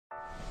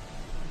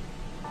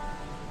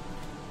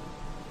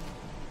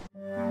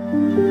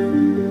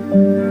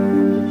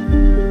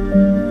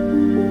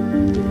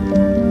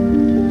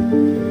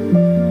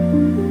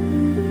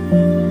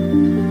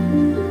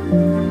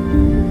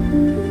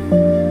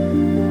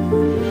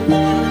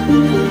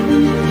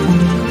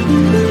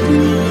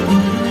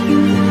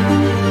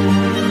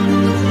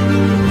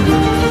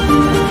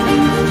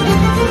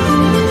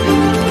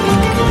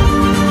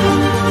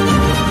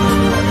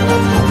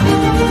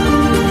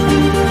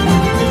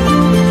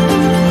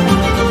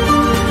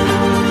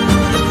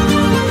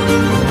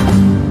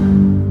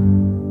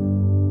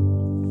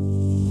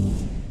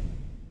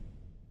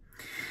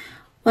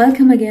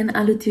Welcome again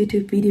අලුත්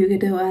YouTube video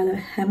එකට ඔයාලා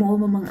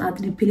හැමෝම මම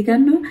ආදරෙන්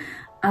පිළිගන්නවා.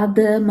 අද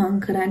මම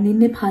කරන්න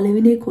ඉන්නේ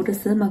පළවෙනි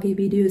කොටස මගේ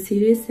video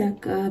series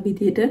එකක්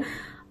විදියට.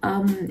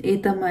 ඒ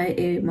තමයි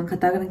මම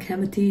කතා කරන්න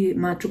කැමති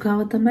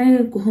මාතෘකාව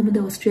තමයි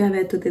කොහොමද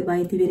ඕස්ට්‍රියාවේ ඇතුළත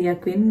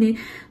වෛද්‍යවරියක් වෙන්නේ,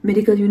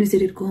 Medical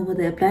University එකට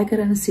කොහොමද apply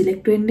කරන්න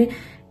select වෙන්නේ.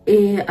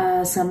 ඒ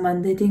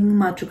සම්බන්ධයෙන්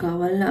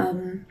මාතෘකාවල්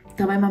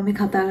තමයි මම මේ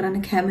කතා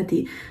කරන්න කැමති.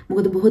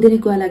 මොකද බොහෝ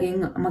දෙනෙක්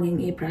ඔයාලගෙන් මගෙන්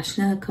මේ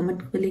ප්‍රශ්න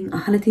කමෙන්ට් වලින්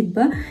අහලා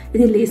තිබ්බා.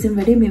 ඉතින් ලේසියෙන්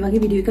වැඩි මේ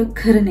වගේ වීඩියෝ එකක්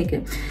කරන එක.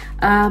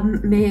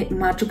 මේ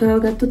මාතෘකාව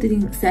ගත්තොත්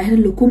ඉතින්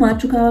සෑහෙන ලොකු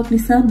මාතෘකාවක්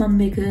නිසා මම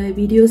මේක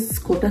වීඩියෝස්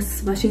කොටස්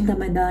වශයෙන්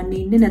තමයි දාන්න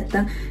ඉන්නේ.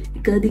 නැත්තම්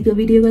එක දිග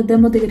වීඩියෝ එකක්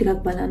දැම්මොත් ඒක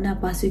ටිකක් බලන්න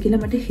අපහසුයි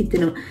කියලා මට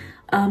හිතෙනවා.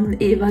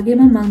 ඒ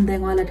වගේම මම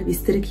දැන් ඔයාලට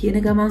විස්තර කියන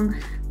ගමන්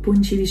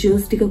පුංචි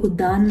විෂුවල්ස් ටිකකුත්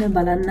දාන්න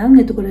බලන්නම්.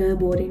 එතකොට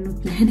බෝරින් උත්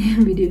නැහැ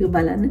නේ වීඩියෝ එක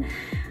බලන්න.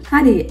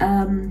 හරි.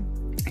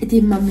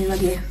 ඉතින් මම මේ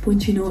වගේ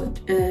පුංචි නෝට්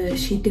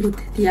ෂීට් එකකුත්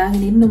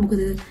තියාගෙන ඉන්න.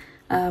 මොකද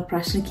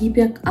ප්‍රශ්න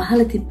කීපයක්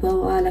අහලා තිබ්බා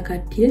ඔයාලා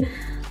කට්ටිය.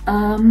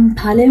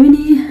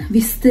 පළවෙනි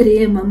විස්තරය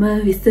මම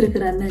විස්තර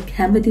කරන්න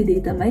කැමති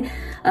දේ තමයි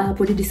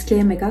පොඩි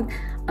ඩිස්ක්ලේමර් එකක්.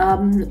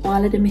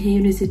 ඔයාලට මෙහි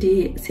යුනිවර්සිටි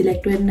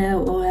සිලෙක්ට් වෙන්න,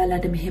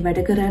 ඔයාලට මෙහි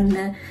වැඩ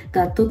කරන්න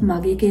ගත්තොත්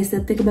මගේ කේස්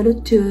එකත් එක්ක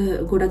බලුත්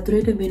ගොඩක්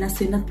දුරට වෙනස්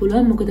වෙන්නත්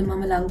පුළුවන්. මොකද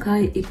මම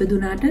ලංකාවේ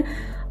ඉපදුනාට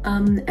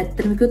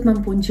ඇත්තටම කිව්වොත් මම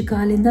පුංචි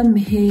කාලේ ඉඳන්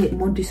මෙහි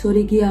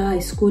මොන්ටිසෝරි ගියා,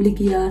 ඉස්කෝලේ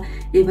ගියා,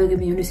 ඒ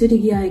වගේම යුනිවර්සිටි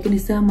ගියා. ඒක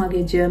නිසා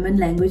මගේ ජර්මන්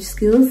ලැන්ග්වේජ්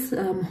ස්කිල්ස්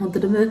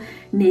හොඳටම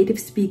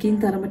නේටිව් ස්පීකින්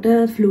තරමට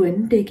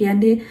ෆ්ලුවෙන්ට්. ඒ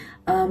කියන්නේ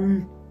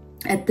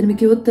ඇත්තටම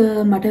කිව්වොත්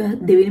මට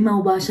දෙවෙනිම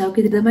භාෂාවක්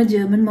විදිහට තමයි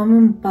ජර්මන්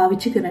මම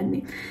පාවිච්චි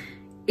කරන්නේ.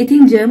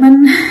 ඉතින් ජර්මන්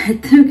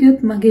ඇත්තටම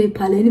කිව්වොත් මගේ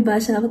පළවෙනි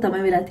භාෂාව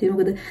තමයි වෙලා තියෙන්නේ.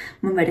 මොකද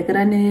මම වැඩ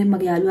කරන්නේ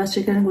මගේ යාළුවා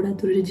ආශ්‍රය කරන ගොඩක්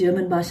දුරට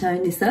ජර්මන්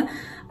භාෂාවෙන් නිසා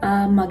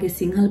මගේ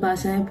සිංහල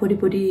භාෂාවෙන්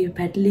පොඩි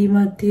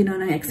පැටලීමක් තියෙනවා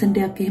නම්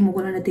ඇක්සන්ට් එකක් එහෙම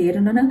මොකනන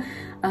තේරෙනවා නම්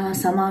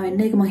සමා වෙන්න.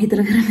 ඒක මම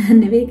හිතලා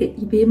කරන්නේ නෙවෙයි.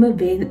 ඒක ඉබේම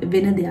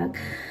වෙන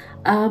දෙයක්.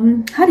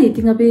 හරි.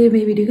 ඉතින් අපි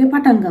මේ වීඩියෝ එක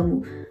පටන්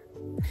ගමු.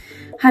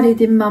 හරි.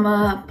 ඉතින් මම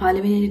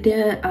පළවෙනිට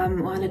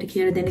ඔයාලට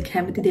කියලා දෙන්න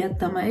කැමති දෙයක්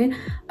තමයි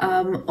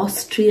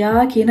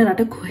ඕස්ට්‍රියා කියන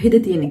රට කොහෙද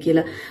තියෙන්නේ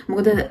කියලා.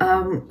 මොකද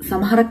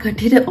සමහර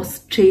කට්ටියට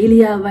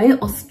ඕස්ට්‍රේලියාවයි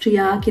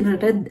ඕස්ට්‍රියා කියන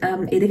රට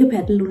ඒ දෙක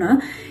පැටළුණා.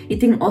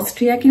 ඉතින්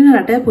ඕස්ට්‍රියා කියන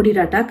රට පොඩි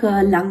රටක්.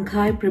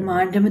 ලංකාවේ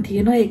ප්‍රමාණයම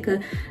තියෙනවා. ඒක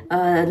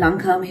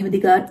ලංකාව මෙහෙම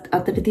දිගට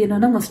අතට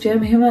තියෙනවා නම්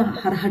ඕස්ට්‍රියා මෙහෙම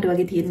හරහට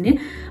වගේ තියෙන්නේ.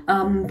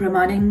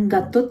 ප්‍රමාණයෙන්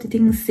ගත්තොත්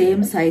ඉතින්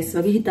same size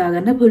වගේ හිතා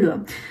ගන්න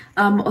පුළුවන්.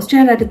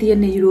 ඕස්ට්‍රේලියාවට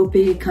තියෙන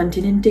යුරෝපයේ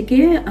කන්ටිනෙන්ට්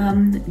එකේ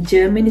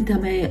ජර්මනි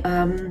තමයි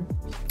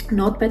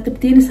නෝර්ත් පැත්තට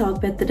තියෙන. සවුත්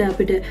පැත්තට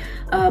අපිට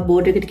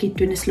බෝඩර් එකට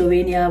කිට් වෙන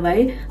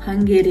ස්ලෝවේනියාවයි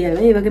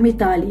හංගේරියාවයි ඒ වගේම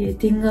ඉතාලියයි.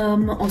 ඉතින්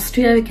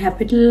ඕස්ට්‍රියාවේ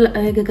කැපිටල්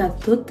එක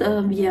ගත්තොත්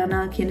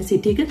වියනා කියන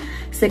සිටි එක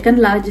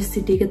second largest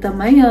city එක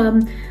තමයි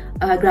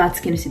Graz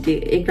කියන සිටි.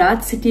 ඒ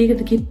Graz සිටි එකට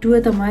කිට්ටුව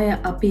තමයි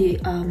අපි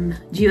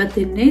ජීවත්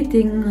වෙන්නේ.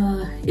 ඉතින්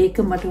ඒක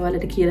මට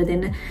ඔයාලට කියලා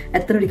දෙන්න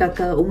ඇත්තටම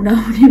ටිකක්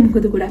උණාවුනේ.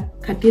 මොකද ගොඩක්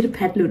කට්ටියට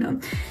පැටලුණා.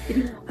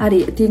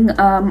 හරි. ඉතින්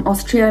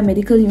ඕස්ට්‍රියා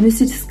මෙඩිකල්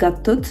යුනිවර්සිටිස්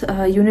ගත්තොත්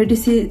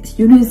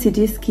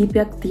යුනිවර්සිටිස්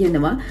කීපයක්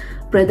තියෙනවා.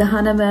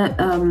 ප්‍රධානම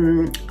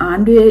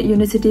ආණ්ඩුවේ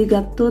යුනිවර්සිටි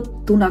ගත්තොත්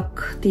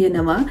 3ක්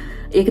තියෙනවා.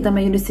 ඒක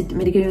තමයි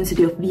Medical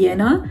University of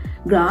Vienna,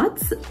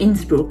 Graz,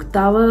 Innsbruck.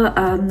 තව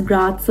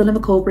Graz වලම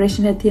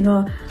corporation එකක්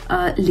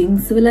තියෙනවා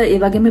Linz වල. ඒ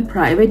වගේම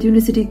private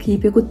university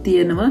කීපයකුත්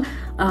තියෙනවා.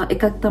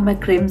 එකක් තමයි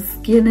Krems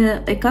කියන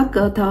එකක්.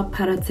 තව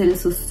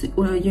Paracelsus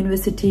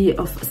University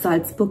of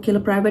Salzburg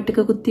කියලා private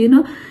එකකුත්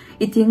තියෙනවා.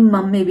 ඉතින්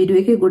මම මේ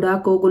වීඩියෝ එකේ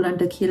ගොඩාක්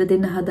ඕගොල්ලන්ට කියලා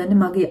දෙන්න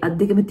හදන්නේ මගේ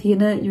අද්දෙකම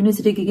තියෙන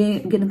යුනිවර්සිටි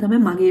එකකින් තමයි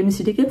මගේ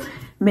යුනිවර්සිටි එක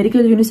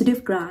Medical University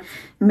of Graz.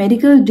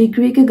 Medical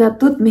degree එක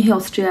ගත්තොත් මෙහි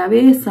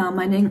ඕස්ට්‍රියාවේ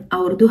සාමාන්‍යයෙන්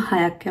අවුරුදු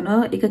 6ක් යනවා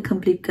ඒක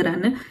complete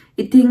කරන්න.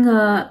 ඉතින්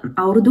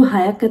අවුරුදු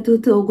 6ක්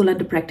ඇතුළත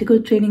ඕගොල්ලන්ට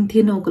practical training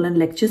තියෙනවා,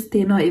 ඕගොල්ලන්ට lectures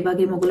තියෙනවා, ඒ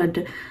වගේම ඕගොල්ලන්ට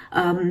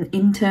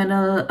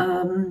internal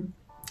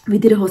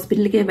විදිහට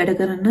hospital එකේ වැඩ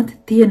කරන්නත්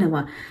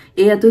තියෙනවා.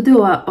 ඒ අතට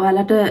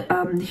ඔයාලට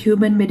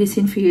human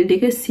medicine field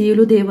එකේ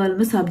සියලු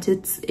දේවල්ම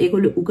subjects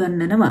ඒගොල්ලෝ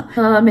උගන්වනවා.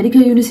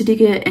 Medical University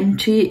එකේ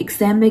entry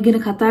exam එක ගැන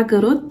කතා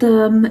කරොත්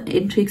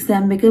entry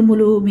exam එක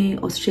මුළු මේ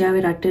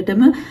ඕස්ට්‍රියාවේ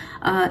රටටම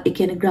ඒ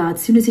කියන්නේ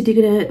Graz University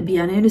එකට,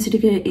 Vienna University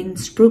එකට,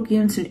 Innsbruck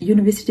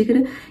University එකට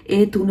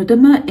ඒ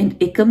තුනටම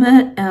එකම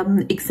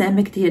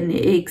exam එක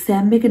තියෙන්නේ. ඒ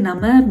exam එක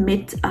නම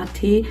MET-AT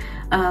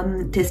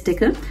test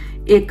එක.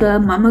 ඒක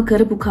මම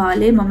කරපු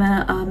කාලේ මම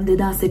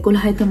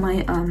 2011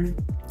 තමයි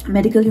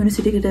Medical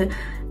University එකට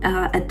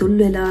ඇතුල්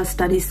වෙලා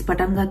ස්ටඩීස්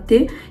පටන්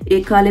ගත්තේ. ඒ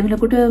කාලේ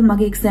වෙනකොට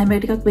මගේ එක්සෑම්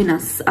එක ටිකක්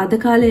වෙනස්. අද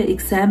කාලේ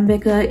එක්සෑම්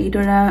එක ඊට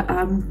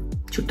වඩා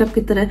චුට්ටක්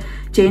විතර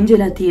චේන්ජ්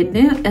වෙලා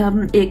තියෙන්නේ.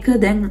 ඒක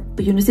දැන්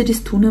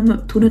යුනිවර්සිටිස්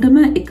තුනටම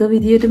එක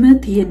විදියටම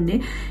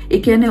තියෙන්නේ. ඒ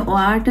කියන්නේ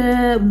ඔයාට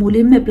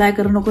මුලින්ම ඇප්ලයි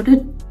කරනකොට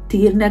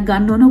තීරණයක්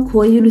ගන්න ඕන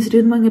කොයි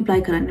යුනිවර්සිටියකට මම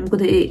ඇප්ලයි කරන්නේ.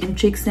 මොකද ඒ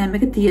එන්ට්‍රි එක්සෑම්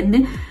එක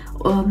තියෙන්නේ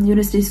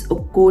යුනිවර්සිටිස්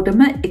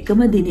ඔක්කොටම එකම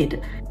දිනෙට.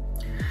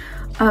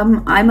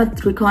 අයිමත්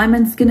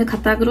රික්වයර්මන්ට්ස් ගැන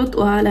කතා කරොත්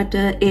ඔයාලට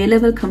A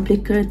level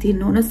complete කරලා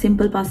තියෙන්න ඕන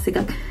simple pass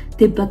එකක්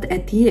තිබ්බත්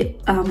ඇති.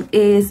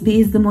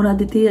 ASBs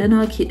මොනවද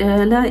තියෙනවා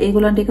කියලා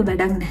ඒගොල්ලන්ට ඒක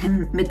වැඩක් නැහැ.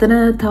 මෙතන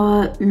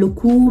තව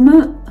ලොකුම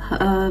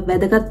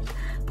වැදගත්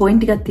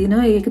point එකක්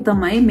තියෙනවා. ඒක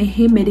තමයි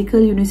මෙහි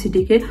medical university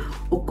එකේ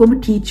ඔක්කොම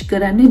teach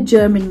කරන්නේ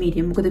German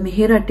medium. මොකද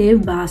මෙහි රටේ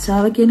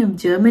භාෂාව කියන්නේ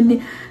German නේ.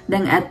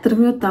 දැන්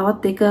ඇත්තටම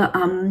තවත් එක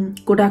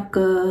ගොඩක්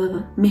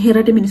මෙහි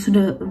රටේ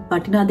මිනිස්සුන්ට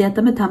වටිනා දෙයක්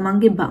තමයි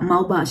තමන්ගේ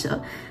මව් භාෂාව.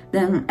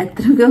 දැන්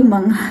ඇත්තටම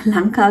මම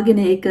ලංකාවගෙන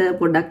ඒක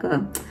පොඩ්ඩක්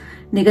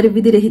නෙගටිව්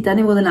විදිහට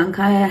හිතන්නේ. මොකද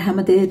ලංකාවේ හැම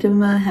දෙයකම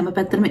හැම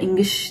පැත්තටම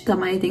ඉංග්‍රීසි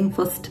තමයි ඉතින්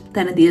ෆස්ට්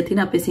තැන දීලා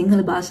තියෙන අපේ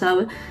සිංහල භාෂාව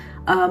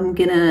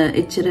ගෙන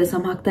එච්චර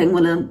සමහක්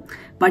තැන්වල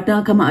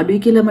වටිනාකම අඩුයි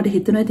කියලා මට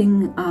හිතුණා. ඉතින්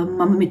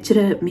මම මෙච්චර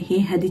මෙහි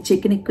හැදිච්ච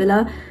කෙනෙක්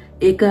වෙලා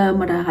ඒක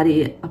මට හරි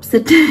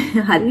අප්සෙට්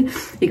හරි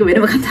ඒක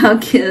වෙනම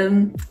කතාවක්.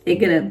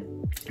 ඒක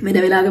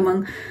වෙන වෙලාවක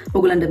මම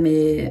ඔයගලන්ට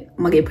මේ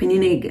මගේ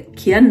ඔපිනියන් එක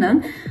කියන්නම්.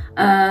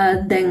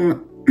 දැන්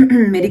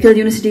මෙඩිකල්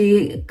යුනිවර්සිටි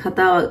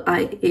කතාව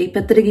ඒ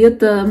පැත්තට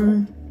ගියොත්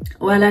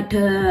ඔයාලට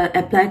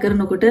ඇප්ලයි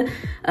කරනකොට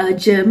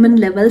ජර්මන්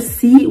ලෙවල්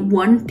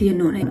C1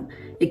 තියෙන්න ඕනේ.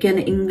 ඒ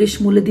කියන්නේ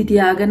ඉංග්‍රීසි මුලදී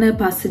තියාගෙන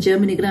පස්සේ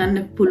ජර්මන් ඉගෙන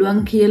ගන්න පුළුවන්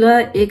කියලා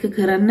ඒක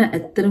කරන්න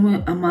ඇත්තටම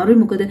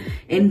අමාරුයි. මොකද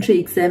එන්ට්‍රි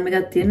එක්සෑම්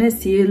එකක් තියෙන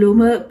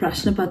සියලුම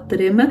ප්‍රශ්න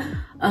පත්‍රයේම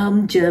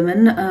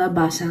ජර්මන්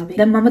භාෂාවෙන්.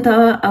 දැන් මම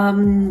තව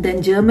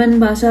දැන් ජර්මන්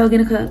භාෂාව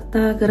ගැන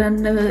කතා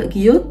කරන්න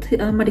ගියොත්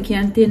මට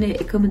කියන්න තියෙන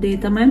එකම දේ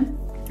තමයි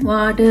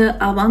ඔයාට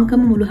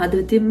අවංකම මුළු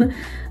හදවතින්ම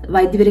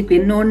වෛද්‍යවරයෙක්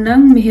වෙන්න ඕන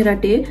නම් මෙහි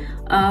රටේ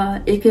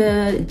ඒක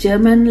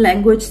ජර්මන්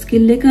ලැන්ග්වේජ්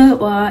ස්කිල් එක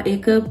ඔයා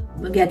ඒක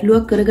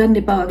ගැටලුවක් කරගන්න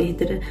එපා වගේ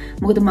හිතට.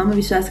 මොකද මම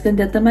විශ්වාස කරන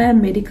දේ තමයි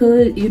මෙඩිකල්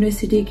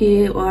යුනිවර්සිටි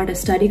එකේ ඔයාට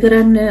ස්ටඩි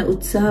කරන්න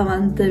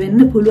උත්සාහවන්ත වෙන්න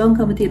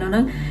පුළුවන්කම තියෙනවා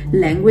නම්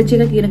ලැන්ග්වේජ්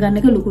එක ඉගෙන ගන්න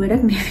එක ලොකු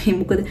වැඩක් නෙවෙයි.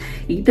 මොකද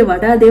ඊට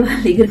වඩා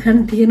දේවල් ඉගෙන ගන්න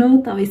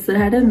තියෙනවා තව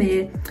ඉස්සරහට මේ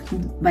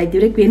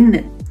වෛද්‍යවරයෙක් වෙන්න.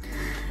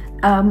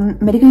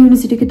 මෙඩිකල්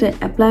යුනිවර්සිටි එකට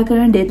ඇප්ලයි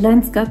කරන්න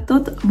ඩෙඩ්ලයින්ස්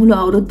ගත්තොත් මුළු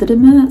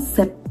අවුරුද්දටම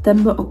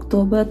සැප්තැම්බර්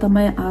ඔක්තෝබර්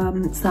තමයි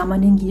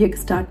සාමාන්‍යයෙන් ගියක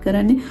ස්ටාර්ට්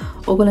කරන්නේ.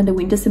 ඕගොල්ලන්ට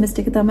වින්ටර්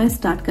සෙමෙස්ටර් එක තමයි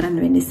ස්ටාර්ට් කරන්න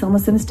වෙන්නේ.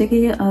 සමර් සෙමෙස්ටර්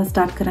එකේ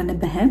ස්ටාර්ට් කරන්න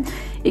බෑ.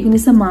 ඒක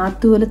නිසා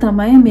මාර්තු වල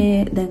තමයි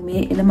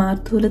මේ එන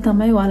මාර්තු වල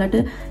තමයි ඔයාලට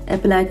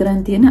ඇප්ලයි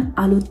කරන්න තියෙන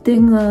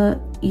අලුතෙන්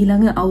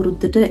ඊළඟ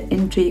අවුරුද්දට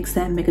එන්ට්‍රි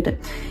එක්සෑම් එකට.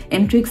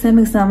 එන්ට්‍රි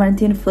එක්සෑම් එක සාමාන්‍යයෙන්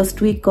තියෙන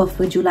first week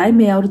of July.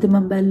 මේ අවුරුද්දේ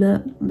මම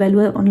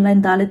බැලුවා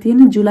ඔන්ලයින් දාලා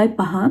තියෙන ජූලයි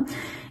 5.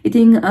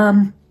 ඉතින්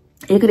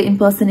ඒකට in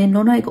person එන්න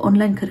ඕන. ඒක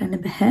online කරන්න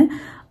බෑ.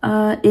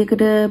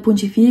 ඒකට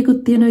පුංචි fee එකක්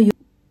තියෙනවා.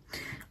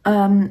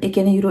 ඒ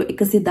කියන්නේ යුරෝ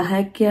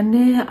 110ක්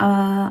කියන්නේ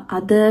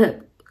අද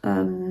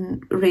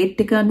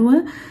rate එක අනුව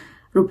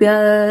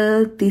රුපියල්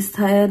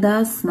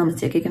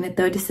 36900. ඒ කියන්නේ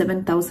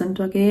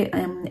 37000 වගේ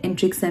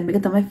entry exam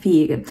එක තමයි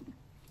fee එක.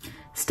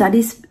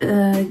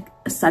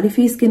 study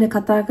fees ගැන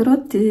කතා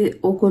කරොත්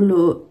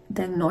ඕගොල්ලෝ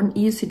දැන් non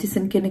EU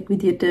citizen කෙනෙක්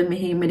විදිහට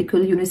මෙහි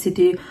medical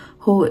university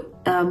හෝ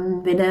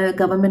වෙන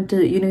government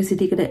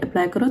university එකට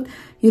apply කරොත්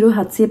යුරෝ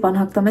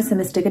 750ක් තමයි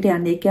semester එකට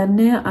යන්නේ. ඒ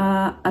කියන්නේ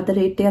අද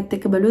rate එකත්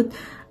එක්ක බලුවොත්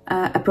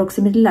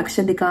approximately ලක්ෂ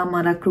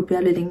 2.5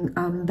 රුපියල් වලින්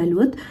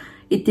බැලුවොත්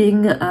ඉතින්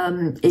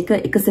ඒක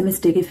එක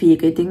semester එකේ fee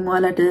එක. ඉතින්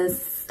ඔයාලට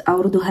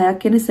අවුරුදු 6ක්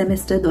කියන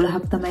semester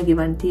 12ක් තමයි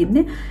ගෙවන්න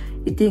තියෙන්නේ.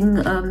 ඉතින්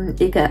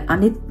ඒක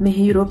අනිත්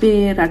මෙහි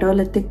යුරෝපයේ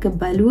රටවලත් එක්ක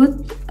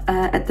බලුවොත්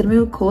ඇත්තටම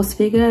course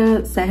fee එක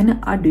සෑහෙන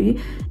අඩුයි.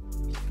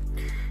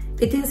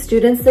 ඉතින්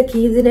ස්ටුඩන්ට්ස්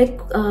කී දෙනෙක්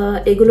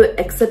ඒගොල්ලෝ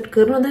accept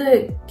කරනවද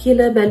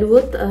කියලා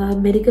බැලුවොත්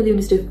Medical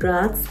University of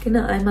Graz කියන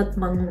අයමත්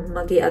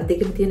මගේ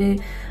අධ්‍යයනය තියෙන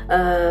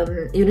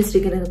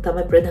යුනිවර්සිටි ගැන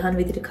තමයි ප්‍රධාන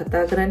විදිහට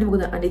කතා කරන්නේ.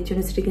 මොකද අනිත්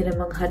යුනිවර්සිටි ගැන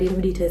මම හරියටම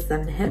ඩීටේල්ස්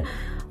දන්නේ නැහැ.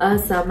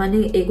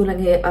 සාමාන්‍යයෙන්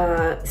ඒගොල්ලන්ගේ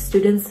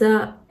ස්ටුඩන්ට්ස්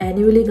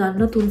annually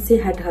ගන්න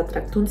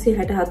 364ක්.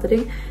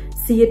 364න්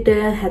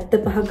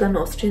 75ක් ගන්න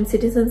Austrian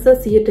citizens,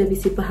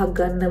 25ක්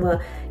ගන්නවා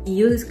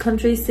EU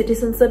country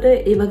citizens ට,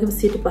 ඒ වගේම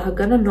 5ක්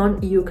ගන්න non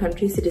EU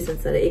country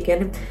citizens ට. ඒ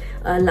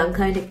කියන්නේ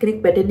ලංකාවේ කෙනෙක්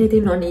වැටෙන්නේ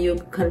ඉතින් non EU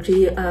country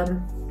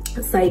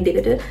සයිඩ්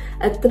එකට.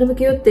 ඇත්තටම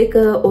කියොත් ඒක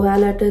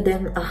ඔයාලට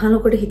දැන්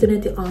අහනකොට හිතෙන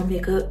ඇති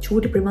මේක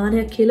චූටි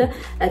ප්‍රමාණයක් කියලා.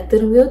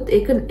 ඇත්තටම කියොත්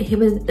ඒක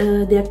එහෙම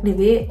දෙයක්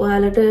නෙවෙයි.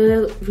 ඔයාලට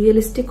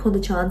රියලිස්ටික් හොඳ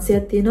chance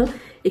එකක් තියෙනවා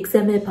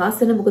එක්සෑම් එක පාස්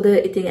වෙන. මොකද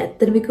ඉතින්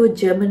ඇත්තටම කිව්වොත්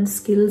ජර්මන්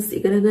ස්කිල්ස්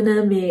ඉගෙනගෙන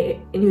මේ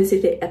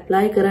යුනිවර්සිටි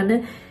ඇප්ලයි කරන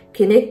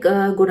කෙනෙක්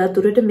ගොඩක්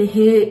දුරට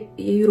මෙහි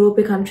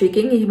යුරෝපේ කන්ට්‍රි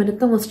එකකින් එහෙම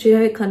නැත්නම්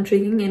ඔස්ට්‍රේලියාවේ කන්ට්‍රි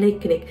එකකින් එන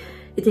කෙනෙක්.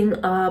 ඉතින්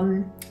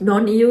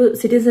non EU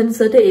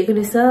citizens ට ඒක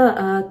නිසා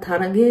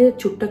තරඟේ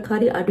චුට්ටක්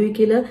හරි අඩුයි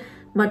කියලා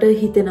මට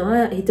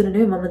හිතෙනවා.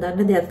 හිතන්නේ මම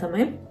දන්න දෙයක්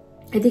තමයි.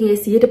 ඉතින් ඒ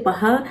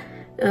 105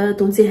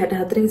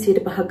 364න්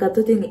 105ක්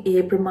ගත්තොත් ඉතින්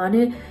ඒ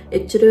ප්‍රමාණය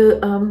එච්චර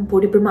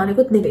පොඩි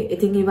ප්‍රමාණයක්වත් නෙවෙයි.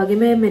 ඉතින් ඒ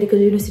වගේම Medical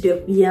University of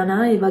Vienna,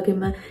 ඒ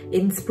වගේම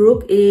Innsbruck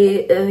ඒ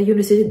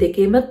යුනිවර්සිටි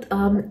දෙකේම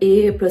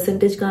ඒ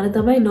percentage ගන්න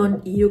තමයි non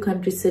EU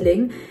countries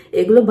වලින්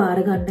ඒගොල්ලෝ බාර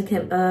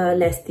ගන්න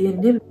ලෑස්ති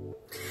වෙන්නේ.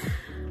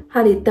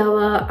 හරි, තව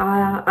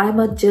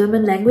ආයමත්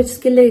German language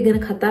skill එක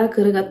ගැන කතා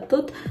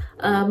කරගත්තොත්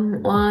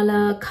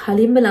ඔයාලා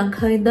කලින්ම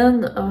ලංකාවේ ඉඳන්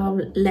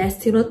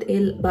ලෑස්ති වුණොත් ඒ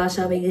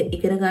භාෂාව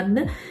ඉගෙන ගන්න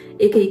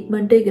ඒක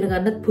ඉක්මනට ඉගෙන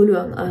ගන්නත්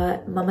පුළුවන්.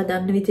 මම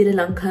දන්න විදිහට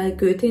ලංකාවේ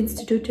Goethe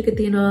Institut එක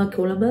තියෙනවා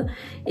කොළඹ.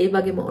 ඒ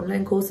වගේම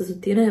online courses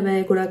උත් තියෙනවා.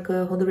 හැබැයි ගොඩක්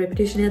හොඳ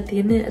reputation එකක්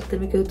තියෙන.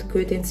 ඇත්තටම කිව්වොත්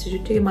Goethe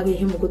Institut එකේ මගේ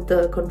එහෙම මොකුත්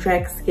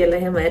contracts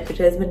කියලා එහෙම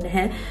advertisement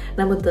නැහැ.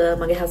 නමුත්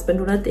මගේ husband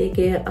උනත්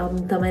ඒකේ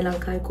තමයි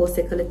ලංකාවේ course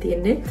එක කරලා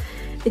තියෙන්නේ.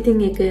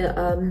 ඉතින් ඒක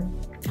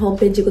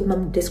homepage එකත්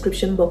මම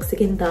description box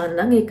එකෙන්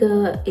දාන්නම්. ඒක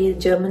ඒ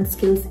German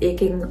skills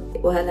එකෙන්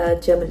ඔයාලා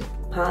German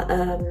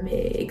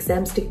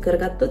exam stick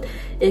කරගත්තොත්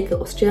ඒක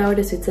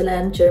ඔස්ට්‍රියාවට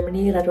ස්විට්සර්ලන්ඩ්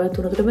ජර්මනි රටවල්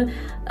තුනකටම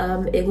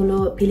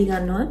ඒගොල්ලෝ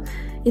පිළිගන්නවා.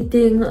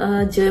 ඉතින්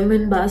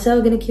ජර්මන්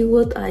භාෂාව ගැන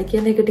කිව්වොත් ආයි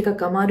කියන එක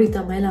ටිකක් අමාරුයි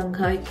තමයි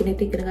ලංකාවේ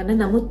කෙනෙක්ට ඉගෙන ගන්න.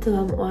 නමුත්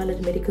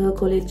ඔයාලට මෙඩිකල්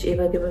කොලෙජ් ඒ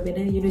වගේම වෙන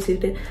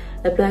යුනිවර්සිටි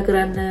ඇප්ලයි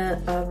කරන්න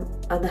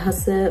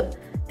අදහස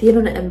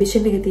තියෙනවා,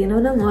 ඇම්බිෂන් එක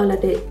තියෙනවා නම්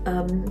ඔයාලට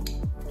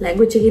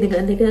ලැංග්වේජ් එක ඉගෙන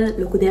ගන්න එක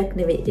ලොකු දෙයක්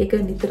නෙවෙයි. ඒක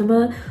නිතරම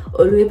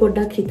ඔළුවේ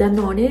පොඩ්ඩක්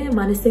හිතන්න ඕනේ.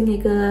 මනසෙන්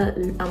ඒක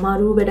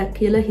අමාරු වැඩක්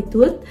කියලා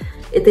හිතුවොත්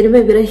එතනම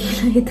ඉවරයි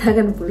කියලා හිතා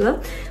ගන්න පුළුවන්.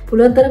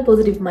 පුළුවන් තරම්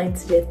පොසිටිව්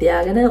මයින්ඩ්සෙට් එක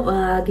තියාගෙන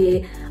ඔයාගේ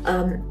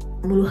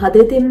මුළු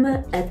හදවතින්ම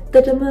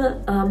ඇත්තටම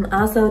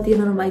ආසාව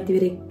තියෙනවා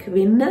මෛත්‍රීවරයෙක්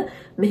වෙන්න.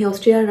 මේ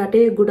ඕස්ට්‍රේලියා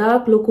රටේ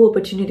ගොඩාක් ලොකු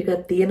ඔපචුනිටි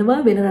එකක්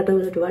තියෙනවා වෙන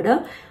රටවලට වඩා.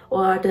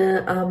 ඔයාට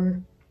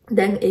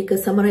දැන් ඒක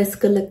සමරයිස්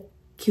කරලා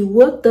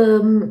කිව්වොත්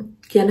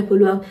කියන්න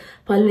පුළුවන්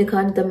පළවෙනි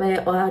කාරණේ තමයි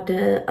ඔයාට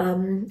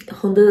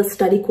හොඳ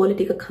ස්ටඩි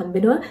ක්වොලිටි එකක්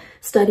හම්බෙනවා.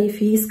 ස්ටඩි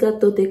ෆීස්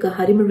ගත්තොත් ඒක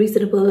හරිම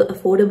රීසනබල්,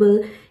 අෆෝඩබල්.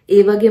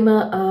 ඒ වගේම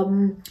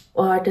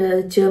ඔයාට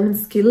ජර්මන්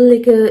ස්කිල්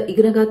එක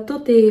ඉගෙන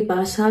ගත්තොත් ඒ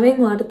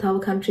භාෂාවෙන් ඔයාට තව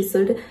කන්ට්‍රීස්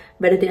වලට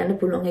වැඩට යන්න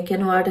පුළුවන්. ඒ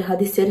කියන්නේ ඔයාට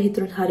හදිස්සියට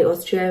හිතුනොත් හරි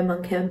ඕස්ට්‍රේලියාවේ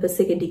මං කැම්පස්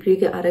එකේ ඩිග්‍රී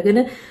එක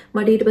අරගෙන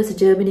මට ඊට පස්සේ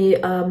ජර්මනි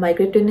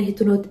මයිග්‍රේට් වෙන්න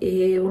හිතුනොත්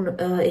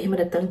එහෙම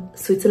නැත්නම්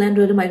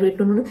ස්විට්සර්ලන්ඩ් වලට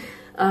මයිග්‍රේට් වෙන්න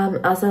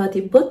ආසාව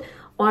තිබ්බොත්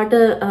ඔයාට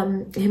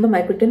එහෙම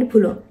මයිග්‍රේට් වෙන්න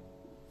පුළුවන්.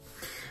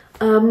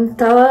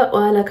 තව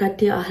ඔයාලා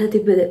කට්ටිය අහලා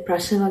තිබ්බ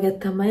ප්‍රශ්න වගේ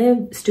තමයි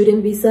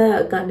ස්ටුඩන්ට් වීසා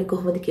ගන්න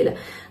කොහොමද කියලා.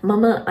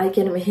 මම අය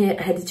කියන්නේ මෙහෙ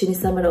හැදිච්ච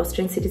නිසා මට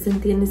ඕස්ට්‍රේලියන් සිටිසන්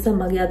තියෙන නිසා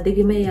මගේ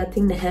අත්දැකීම ඒ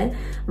අතින් නැහැ.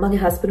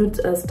 මගේ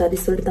හස්බන්ඩ්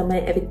ස්ටඩිස් වලට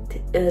තමයි ඇවිත්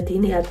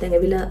තියෙන්නේ. එයාත් දැන්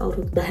ඇවිල්ලා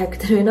අවුරුදු 10ක්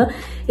විතර වෙනවා.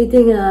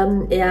 ඉතින්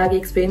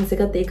එයාගේ එක්ස්පීරියන්ස්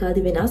එකත් ඒක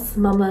ආදි වෙනස්.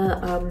 මම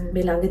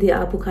මේ ළඟදී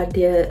ආපු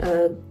කට්ටිය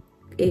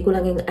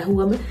ඒගොල්ලන්ගෙන්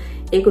අහුවම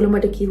ඒගොල්ලෝ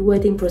මට කිව්වා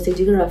ඉතින්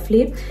ප්‍රොසීජර්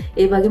රෆ්ලි.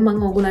 ඒ වගේ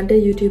මම ඕගොල්ලන්ට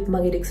YouTube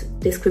මගේ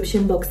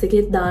description box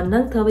එකේ දාන්නම්.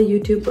 තව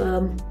YouTube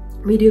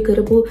වීඩියෝ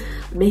කරපු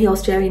මේ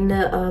ඕස්ට්‍රේලියාවේ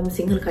ඉන්න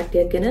සිංහල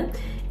කට්ටියක් ගැන.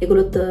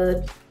 ඒගොල්ලොත්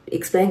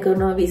explain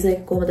කරනවා වීසා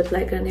එක කොහොමද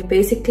apply කරන්නේ.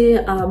 basically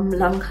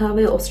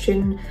ලංකාවේ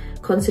Austrian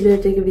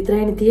consulate එක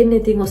විතරයිනේ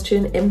තියෙන්නේ. ඉතින්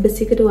Austrian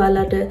embassy එකට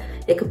ඔයාලට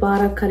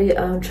එකපාරක් හරි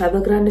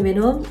travel කරන්න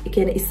වෙනවා. ඒ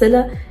කියන්නේ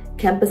ඉස්සලා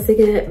කැම්පස්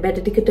එකේ වැඩ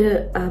ටිකට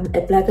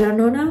ඇප්ලයි කරන්න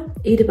ඕන.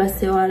 ඊට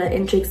පස්සේ ඔයාලා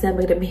එන්ට්‍රි එක්සෑම්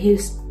එකට මෙහි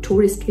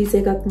ටූරිස්ට්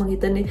වීසා එකක් මම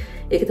හිතන්නේ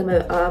ඒක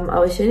තමයි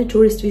අවශ්‍යනේ.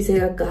 ටූරිස්ට්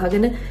වීසා එකක්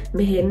අහගෙන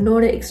මෙහි එන්න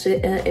ඕන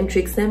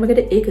එන්ට්‍රි එක්සෑම්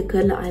එකට. ඒක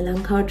කරලා ආයි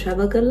ලංකාවට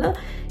ට්‍රැවල් කරලා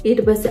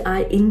ඊට පස්සේ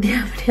ආයි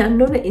ඉන්දියාවට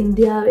යන්න ඕන.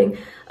 ඉන්දියාවෙන්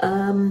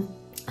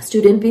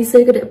ස්ටුඩන්ට්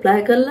වීසා එකට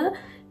ඇප්ලයි කරලා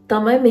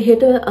තමයි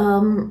මෙහෙට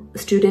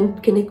ස්ටුඩන්ට්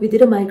කෙනෙක්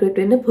විදිහට මයිග්‍රේට්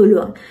වෙන්න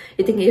පුළුවන්.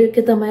 ඉතින් ඒක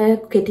තමයි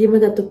කෙටිම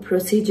ගත්ත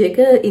ප්‍රොසීජර් එක.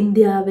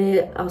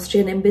 ඉන්දියාවේ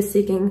ඕස්ට්‍රේලියන්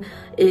එම්බසි එකෙන්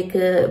ඒක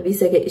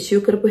වීසා එක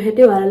ඉෂුව කරපු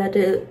හැටි ඔයාලට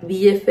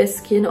VFS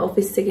කියන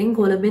ඔෆිස් එකෙන්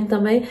කොළඹෙන්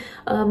තමයි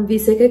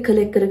වීසා එක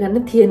කලෙක්ට්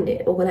කරගන්න තියෙන්නේ.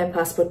 ඔයගොල්ලන්ගේ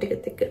પાස්පෝර්ට්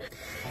එකත් එක්ක.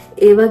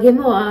 ඒ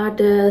වගේම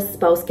ඔයාට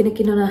ස්පවුස් කෙනෙක්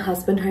ඉන්නවනම්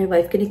හස්බන්ඩ් හරි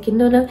වයිෆ් කෙනෙක්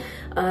ඉන්නවනම්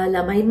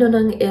ළමයි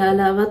ඉන්නවනම්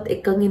එයාලාවත්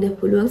එක්කන් ඉන්න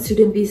පුළුවන්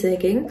ස්ටුඩන්ට් වීසා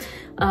එකෙන්.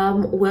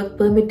 work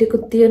permit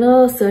එකකුත්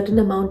තියෙනවා.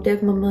 certain amount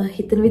එකක් මම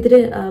හිතන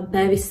විදිහට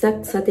පැය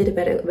 20ක් සතියට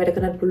වැඩ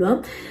කරන්න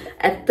පුළුවන්.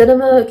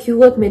 ඇත්තටම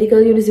කිව්වොත්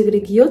මෙඩිකල් යුනිවර්සිටි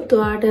එකට ගියොත්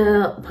ඔයාට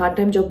part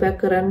time job එකක්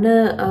කරන්න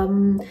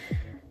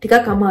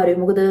ටිකක් අමාරුයි.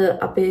 මොකද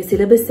අපේ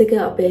සිලබස් එක,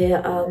 අපේ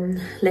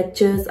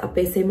ලෙක්චර්ස්,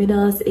 අපේ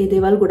සෙමිනාර්ස් ඒ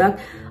දේවල් ගොඩක්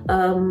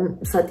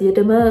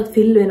සතියටම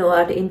ෆිල් වෙනවා.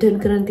 ඔයාට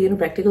ඉන්ටර්න් කරන්න තියෙන,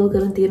 ප්‍රැක්ටිකල්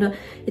කරන්න තියෙන.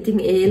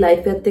 ඉතින් ඒ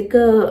ලයිෆ් එකත් එක්ක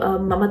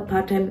මමත්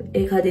part time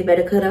ඒක හදේ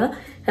වැඩ කරා.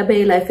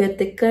 හැබැයි ලයිෆ්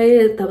එකත් එක්කයි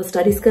තව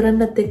ස්ටඩිස්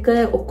කරන්නත් එක්ක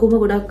ඔක්කොම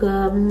ගොඩක්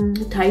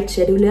ටයිට්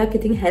ෂෙඩියුල් එකක්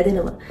ඉතින්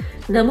හැදෙනවා.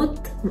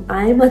 නමුත්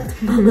ආයෙමත්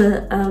මම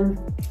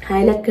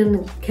හයිලයිට්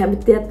කරන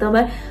කැමතියක්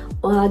තමයි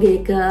ඔයාගේ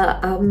එක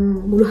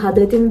මුළු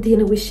හදවතින්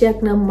තියෙන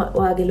විශ්යක් නම්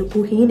ඔයාගේ ලොකු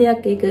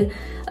හීනයක්. ඒක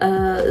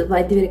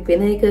වෛද්‍යවරයෙක්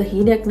වෙන එක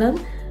හීනයක් නම්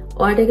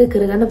ඔයාට ඒක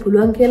කරගන්න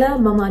පුළුවන් කියලා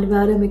මම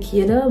අනිවාර්යයෙන්ම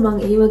කියනවා. මම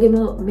ඒ වගේම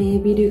මේ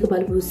වීඩියෝ එක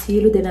බලපු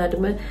සියලු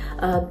දෙනාටම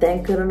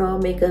තෑන්ක් කරනවා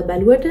මේක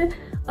බලුවට.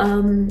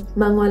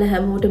 මම ඔයාලා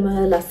හැමෝටම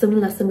ලස්සන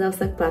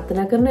දවසක්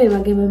ප්‍රාර්ථනා කරනවා. ඒ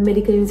වගේම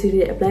මෙඩිකල්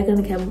යුනිවර්සිටි ඇප්ලයි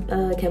කරන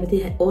කැමති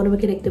ඕනම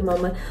කෙනෙක්ට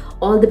මම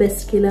all the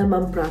best කියලා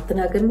මම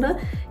ප්‍රාර්ථනා කරනවා.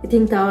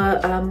 ඉතින්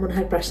තව මොන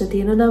හරි ප්‍රශ්න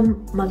තියෙනවා නම්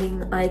මගෙන්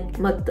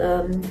ආයිමත්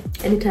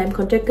anytime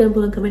contact කරන්න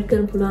පුළුවන්, comment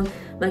කරන්න පුළුවන්.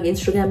 මගේ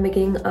Instagram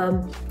එකෙන්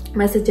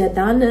message එකක්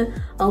දාන්න.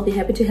 I'll be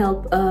happy to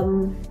help.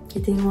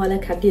 ඉතින් ඔයාලා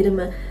කටියටම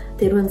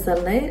තෙරුවන්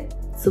සරණයි.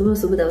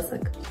 සුබ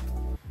දවසක්.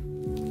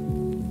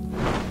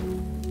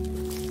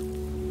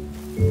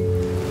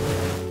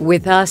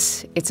 With us,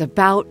 it's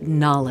about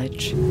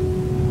knowledge,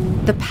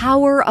 the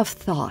power of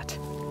thought,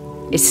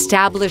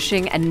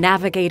 establishing and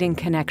navigating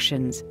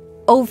connections,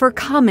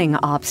 overcoming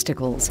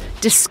obstacles,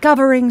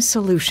 discovering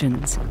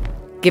solutions,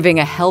 giving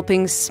a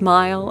helping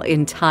smile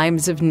in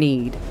times of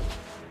need.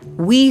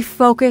 We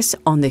focus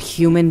on the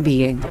human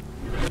being.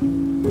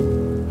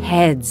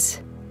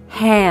 Heads,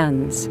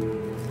 hands,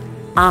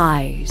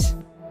 eyes,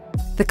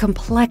 the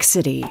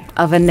complexity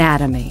of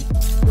anatomy.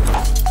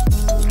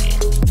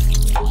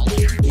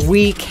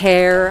 We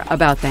care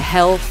about the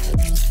health,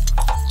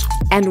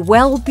 and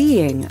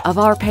well-being of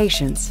our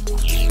patients.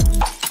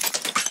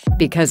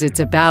 Because it's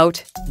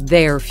about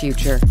their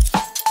future.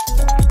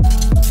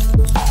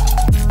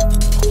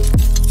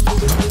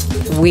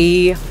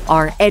 We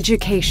are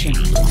education.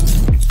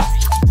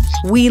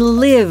 We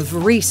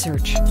live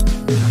research.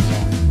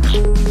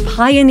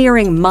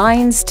 Pioneering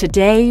minds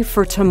today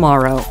for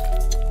tomorrow.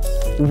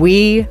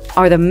 We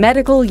are the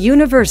Medical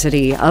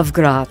University of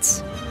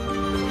Graz.